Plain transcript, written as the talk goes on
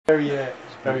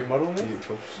Very model, mate.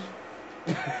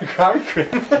 Carry cream.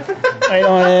 I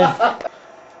don't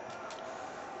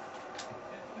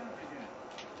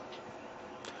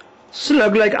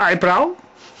Slug like eyebrow.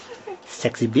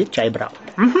 Sexy bitch eyebrow.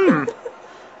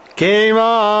 Game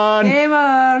on. Game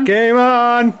on. Game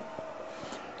on.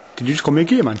 Did you just call me a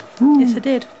game on? Yes, I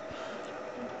did.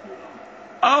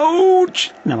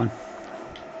 Ouch! No one.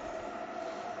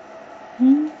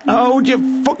 Oh,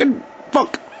 you fucking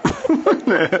fuck! I'm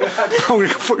gonna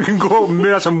fucking go out and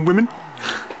murder some women.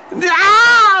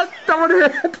 Ah! That one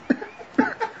hurt.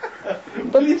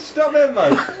 Will you stop it,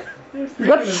 man?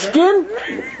 What skin?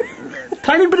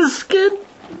 Tiny bit of skin.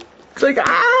 It's like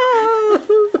ah.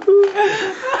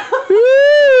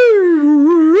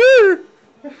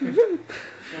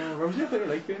 Rosie, I don't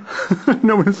like it.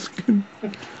 No one's skin.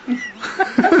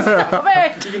 Stop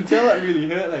it! You can tell that really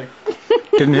hurt, like.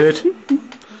 Didn't hurt.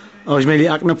 I was merely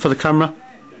acting up for the camera.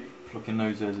 Plucking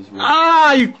noses as well.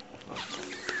 Ah, you.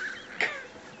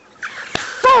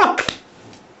 Fuck!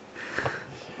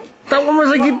 That one was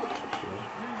like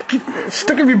it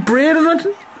stuck in my brain and that.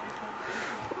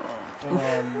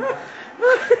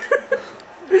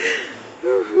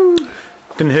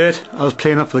 Didn't hurt. I was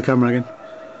playing up for the camera again.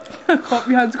 I thought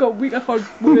my hands got weak. I thought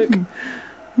work.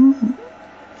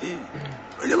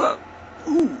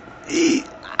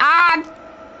 Ah!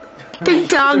 Ding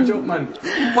dong! Joke, man.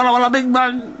 Walla walla big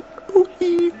bang!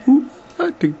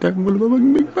 Ding dong walla walla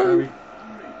big bang!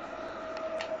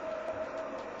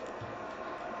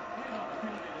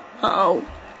 Oh!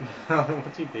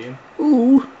 What's he doing?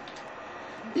 Ooh!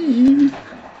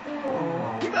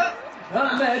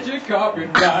 That magic carpet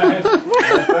ride.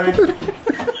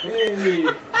 Hey!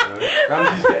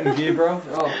 Ramsey's getting gay, bro.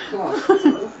 Oh, class.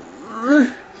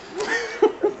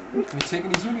 He's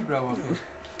taking his unibrow off him.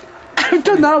 I've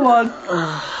done that one.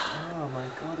 Oh my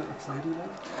god, it looks lady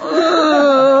like.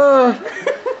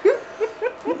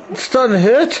 It's starting to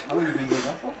hurt. How long have you been doing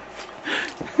that for?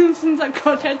 Since I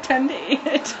got 10 to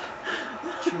 8.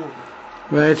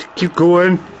 Right, keep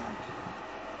going.